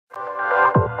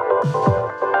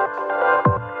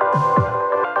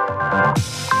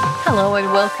Hello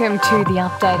and welcome to The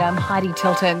Update. I'm Heidi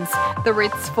Tiltons. The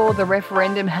writs for the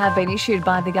referendum have been issued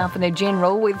by the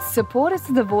Governor-General, with supporters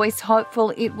of the Voice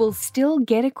hopeful it will still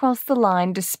get across the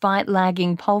line despite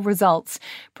lagging poll results.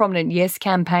 Prominent Yes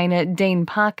campaigner Dean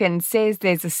Parkin says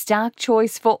there's a stark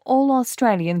choice for all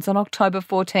Australians on October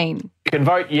 14. You can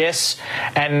vote yes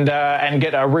and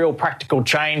get a real practical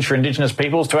change for Indigenous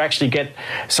peoples to actually get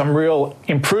some real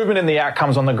improvement in the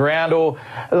outcomes on the ground, or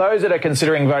those that are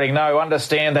considering voting no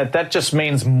understand that that just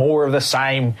means more of the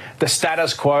same, the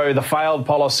status quo, the failed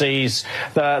policies,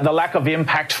 the lack of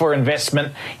impact for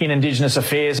investment in Indigenous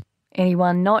affairs.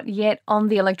 Anyone not yet on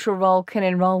the electoral roll can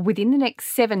enrol within the next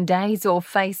 7 days or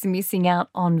face missing out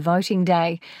on voting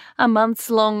day. A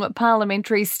months-long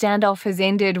parliamentary standoff has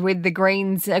ended, with the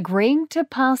Greens agreeing to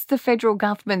pass the federal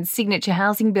government's signature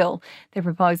housing bill. The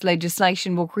proposed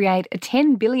legislation will create a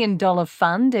 $10 billion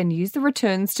fund and use the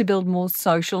returns to build more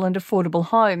social and affordable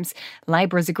homes.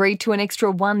 Labor has agreed to an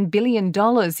extra $1 billion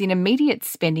in immediate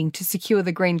spending to secure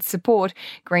the Greens' support.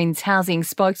 Greens housing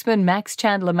spokesman Max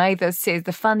Chandler-Mather says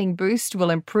the funding boost will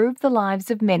improve the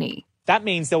lives of many. That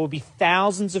means there will be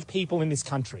thousands of people in this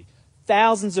country,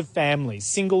 thousands of families,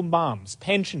 single mums,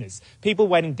 pensioners, people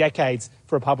waiting decades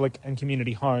for a public and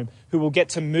community home, who will get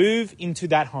to move into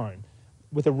that home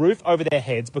with a roof over their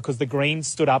heads because the Greens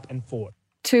stood up and fought.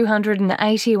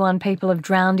 281 people have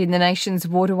drowned in the nation's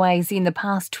waterways in the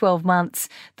past 12 months.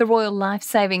 The Royal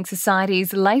Lifesaving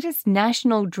Society's latest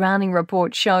national drowning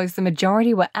report shows the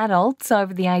majority were adults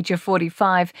over the age of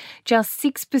 45. Just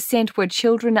 6% were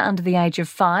children under the age of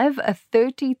 5, a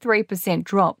 33%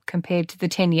 drop compared to the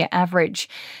 10-year average.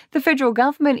 The federal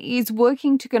government is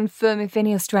working to confirm if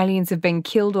any Australians have been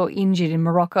killed or injured in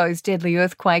Morocco's deadly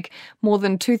earthquake. More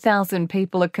than 2,000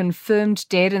 people are confirmed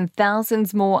dead and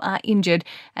thousands more are injured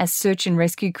as search and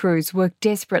rescue crews work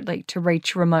desperately to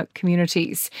reach remote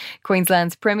communities.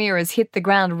 Queensland's Premier has hit the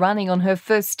ground running on her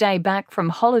first day back from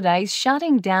holidays,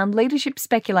 shutting down leadership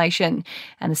speculation.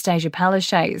 Anastasia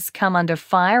Palaszczuk has come under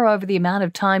fire over the amount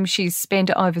of time she's spent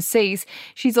overseas.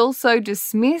 She's also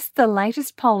dismissed the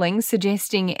latest polling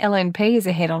suggesting LNP is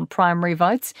ahead on primary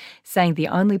votes, saying the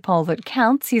only poll that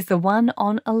counts is the one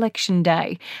on election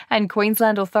day. And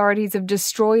Queensland authorities have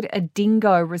destroyed a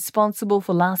dingo responsible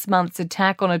for last month's attack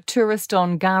on a tourist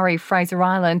on Gari, Fraser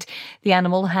Island. The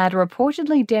animal had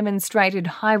reportedly demonstrated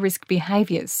high-risk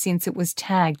behaviours since it was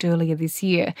tagged earlier this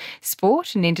year.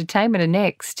 Sport and entertainment are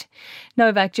next.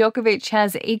 Novak Djokovic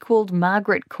has equalled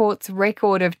Margaret Court's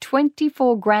record of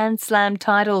 24 Grand Slam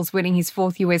titles, winning his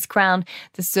fourth US crown.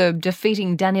 The Serb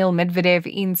defeating Daniil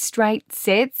Medvedev in straight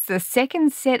sets, the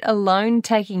second set alone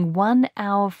taking 1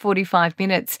 hour 45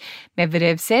 minutes.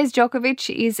 Medvedev says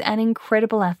Djokovic is an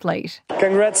incredible athlete.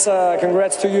 Congrats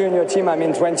to you and your team. I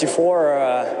mean, 24.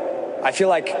 I feel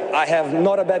like I have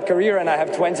not a bad career and I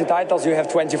have 20 titles. You have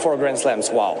 24 Grand Slams.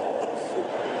 Wow.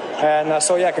 And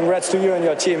congrats to you and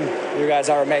your team. You guys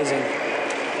are amazing.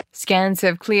 Scans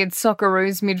have cleared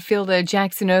Socceroos midfielder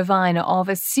Jackson Irvine of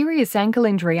a serious ankle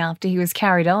injury after he was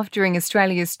carried off during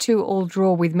Australia's 2-2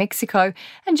 draw with Mexico.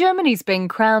 And Germany's been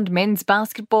crowned men's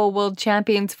basketball world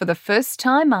champions for the first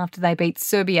time after they beat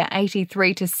Serbia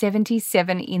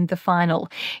 83-77 in the final.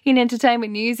 In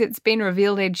entertainment news, it's been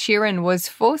revealed Ed Sheeran was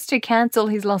forced to cancel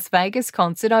his Las Vegas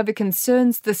concert over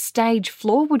concerns the stage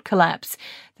floor would collapse.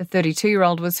 The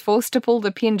 32-year-old was forced to pull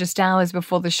the pin just hours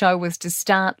before the show was to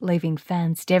start, leaving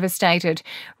fans devastated.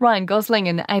 Ryan Gosling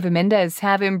and Ava Mendes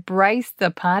have embraced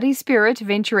the party spirit,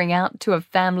 venturing out to a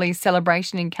family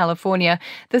celebration in California.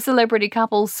 The celebrity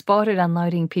couple spotted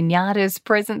unloading piñatas,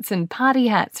 presents and party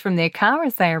hats from their car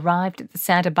as they arrived at the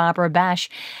Santa Barbara Bash.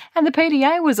 And the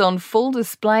PDA was on full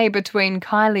display between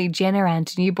Kylie Jenner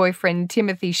and new boyfriend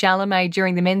Timothy Chalamet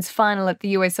during the men's final at the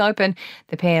US Open.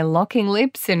 The pair locking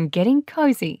lips and getting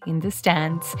cosy in the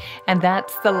stands. And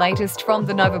that's the latest from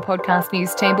the Nova Podcast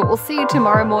News team, but we'll see you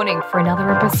tomorrow morning for another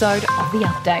episode of The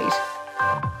Update.